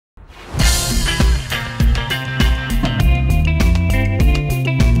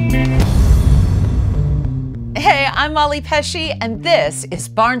I'm Molly Pesci, and this is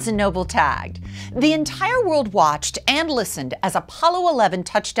Barnes & Noble Tagged. The entire world watched and listened as Apollo 11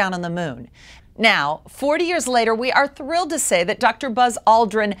 touched down on the moon. Now, 40 years later, we are thrilled to say that Dr. Buzz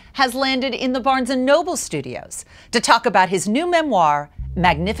Aldrin has landed in the Barnes & Noble studios to talk about his new memoir,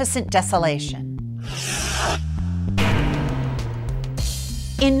 Magnificent Desolation.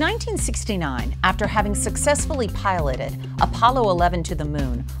 In 1969, after having successfully piloted Apollo 11 to the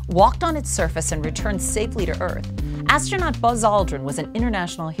moon, walked on its surface and returned safely to Earth, astronaut Buzz Aldrin was an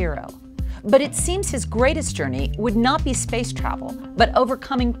international hero. But it seems his greatest journey would not be space travel, but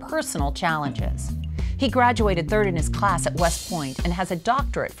overcoming personal challenges. He graduated third in his class at West Point and has a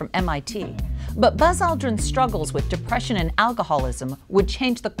doctorate from MIT. But Buzz Aldrin's struggles with depression and alcoholism would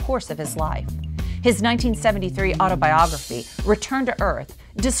change the course of his life. His 1973 autobiography, Return to Earth,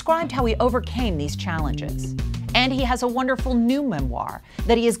 described how he overcame these challenges. And he has a wonderful new memoir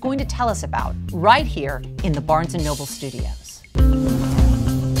that he is going to tell us about right here in the Barnes & Noble studios.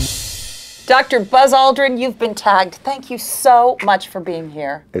 Dr. Buzz Aldrin, you've been tagged. Thank you so much for being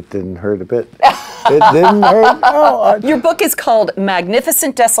here. It didn't hurt a bit. It didn't hurt. No, Your book is called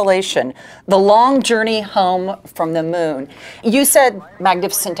Magnificent Desolation, The Long Journey Home from the Moon. You said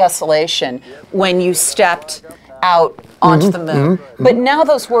Magnificent Desolation when you stepped out onto the moon. But now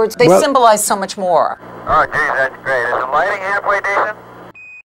those words, they symbolize so much more. Oh, geez, that's great. Is the lighting halfway decent?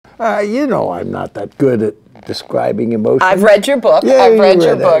 you know I'm not that good at describing emotions. I've read your book. Yeah, I've read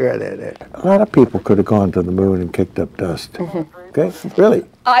your book. Read it. A lot of people could have gone to the moon and kicked up dust. Okay, really?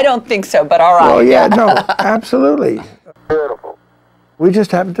 I don't think so, but all right. Oh yeah, no, absolutely. Beautiful. We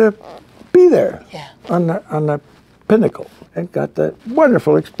just happened to be there Yeah. on the pinnacle and got the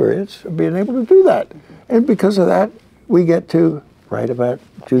wonderful experience of being able to do that. And because of that, we get to write about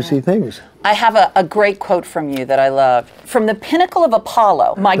juicy things. I have a great quote from you that I love. From the pinnacle of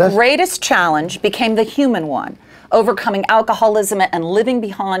Apollo, my greatest challenge became the human one, overcoming alcoholism and living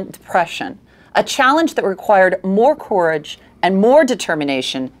beyond depression. A challenge that required more courage and more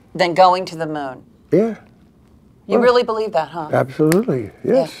determination than going to the moon. Yeah. You really believe that, huh? Absolutely,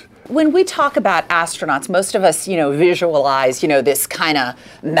 yes. Yeah. When we talk about astronauts, most of us, visualize, this kind of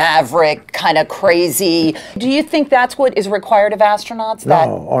maverick, kind of crazy. Do you think that's what is required of astronauts?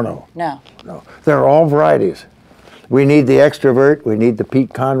 No, oh no. No. No, there are all varieties. We need the extrovert, we need the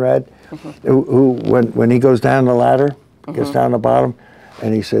Pete Conrad, who when he goes down the ladder, gets down the bottom,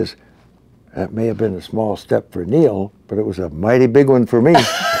 and he says, that may have been a small step for Neil, but it was a mighty big one for me.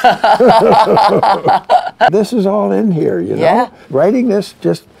 This is all in here, you know? Yeah. Writing this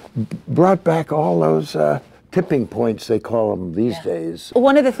just brought back all those tipping points, they call them these days.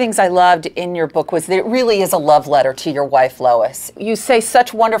 One of the things I loved in your book was that it really is a love letter to your wife, Lois. You say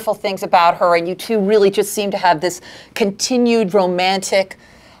such wonderful things about her, and you two really just seem to have this continued romantic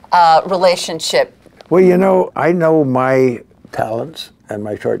relationship. Well, I know my talents and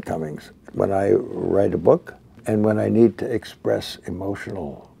my shortcomings when I write a book and when I need to express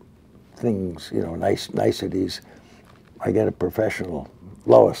emotional things, niceties. I get a professional,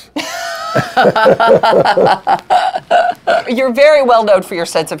 Lois. You're very well known for your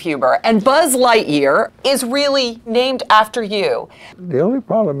sense of humor, and Buzz Lightyear is really named after you. The only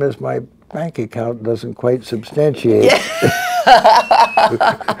problem is my bank account doesn't quite substantiate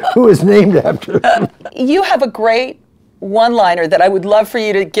who is named after him. You have a great one-liner that I would love for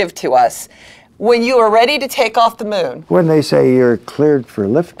you to give to us. When you are ready to take off the moon. When they say you're cleared for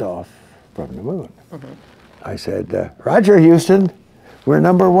liftoff from the moon, I said, Roger, Houston, we're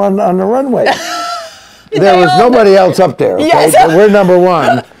number one on the runway. There was nobody else up there, okay? Yes. But we're number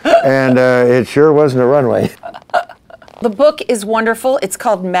one, and it sure wasn't a runway. The book is wonderful. It's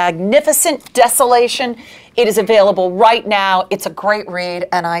called Magnificent Desolation. It is available right now. It's a great read,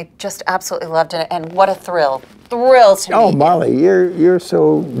 and I just absolutely loved it. And what a thrill. Thrill to Oh, meet Molly, you're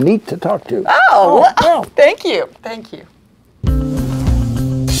so neat to talk to. well, thank you. Thank you.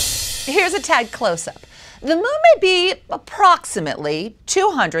 Here's a tad close-up. The moon may be approximately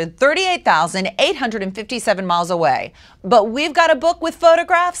 238,857 miles away, but we've got a book with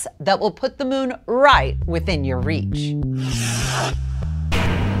photographs that will put the moon right within your reach.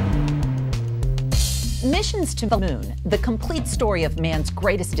 Missions to the Moon, the complete story of man's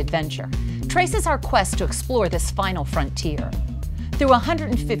greatest adventure, traces our quest to explore this final frontier. Through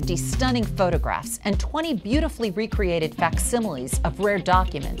 150 stunning photographs and 20 beautifully recreated facsimiles of rare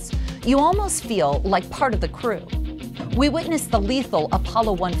documents, you almost feel like part of the crew. We witness the lethal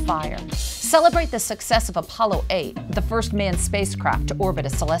Apollo 1 fire, celebrate the success of Apollo 8, the first manned spacecraft to orbit a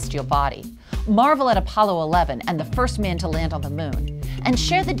celestial body, marvel at Apollo 11 and the first man to land on the moon, and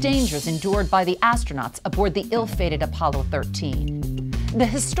share the dangers endured by the astronauts aboard the ill-fated Apollo 13. The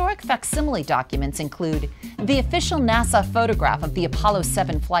historic facsimile documents include the official NASA photograph of the Apollo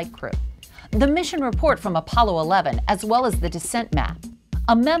 7 flight crew, the mission report from Apollo 11, as well as the descent map,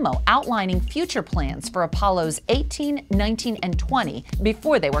 a memo outlining future plans for Apollos 18, 19, and 20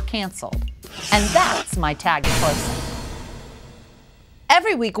 before they were canceled. And that's my tag close-up.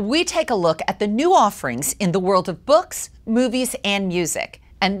 Every week, we take a look at the new offerings in the world of books, movies, and music.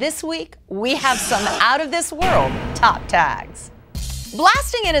 And this week, we have some out-of-this-world top tags.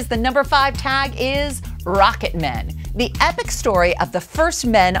 Blasting in as the number 5 tag is Rocket Men, the epic story of the first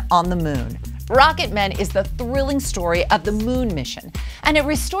men on the moon. Rocket Men is the thrilling story of the moon mission, and it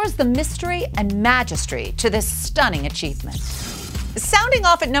restores the mystery and majesty to this stunning achievement. Sounding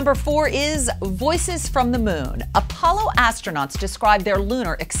off at number 4 is Voices from the Moon. Apollo astronauts describe their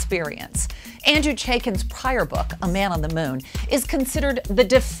lunar experience. Andrew Chaikin's prior book, A Man on the Moon, is considered the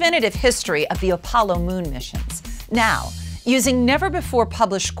definitive history of the Apollo moon missions. Now, using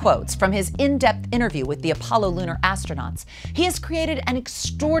never-before-published quotes from his in-depth interview with the Apollo lunar astronauts, he has created an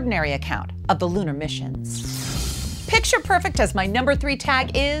extraordinary account of the lunar missions. Picture perfect as my number 3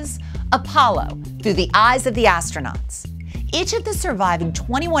 tag is Apollo, Through the Eyes of the Astronauts. Each of the surviving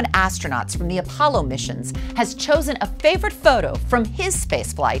 21 astronauts from the Apollo missions has chosen a favorite photo from his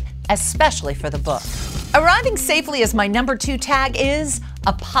spaceflight, especially for the book. Arriving safely as my number 2 tag is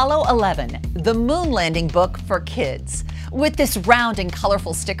Apollo 11, the moon landing book for kids. With this round and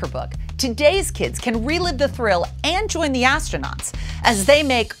colorful sticker book, today's kids can relive the thrill and join the astronauts as they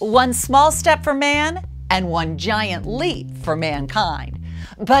make one small step for man and one giant leap for mankind.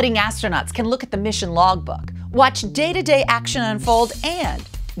 Budding astronauts can look at the mission logbook, watch day-to-day action unfold, and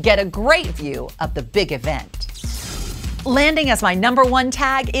get a great view of the big event. Landing as my number 1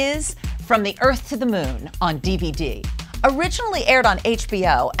 tag is From the Earth to the Moon on DVD. Originally aired on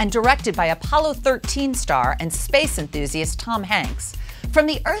HBO and directed by Apollo 13 star and space enthusiast Tom Hanks, From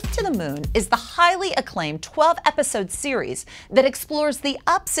the Earth to the Moon is the highly acclaimed 12-episode series that explores the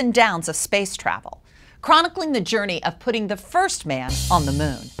ups and downs of space travel, chronicling the journey of putting the first man on the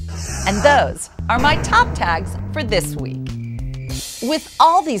moon. And those are my top tags for this week. With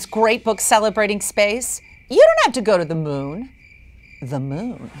all these great books celebrating space, you don't have to go to the moon. The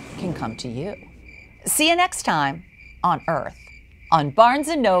moon can come to you. See you next time on Earth on Barnes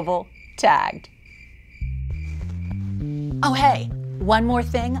 & Noble Tagged. Oh hey, one more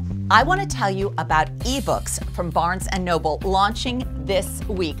thing. I want to tell you about ebooks from Barnes & Noble launching this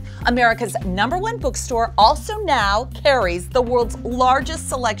week. America's #1 bookstore also now carries the world's largest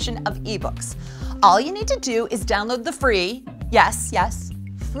selection of ebooks. All you need to do is download the free, yes,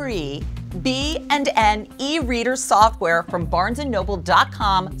 free, B&N e-reader software from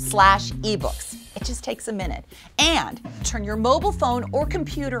barnesandnoble.com/ebooks. It just takes a minute. And turn your mobile phone or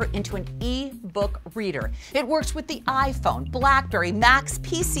computer into an e-book reader. It works with the iPhone, BlackBerry, Macs,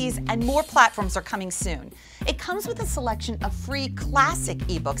 PCs, and more platforms are coming soon. It comes with a selection of free classic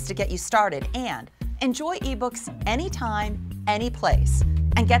ebooks to get you started, and enjoy ebooks anytime, any place.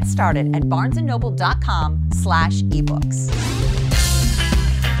 And get started at barnesandnoble.com/ebooks.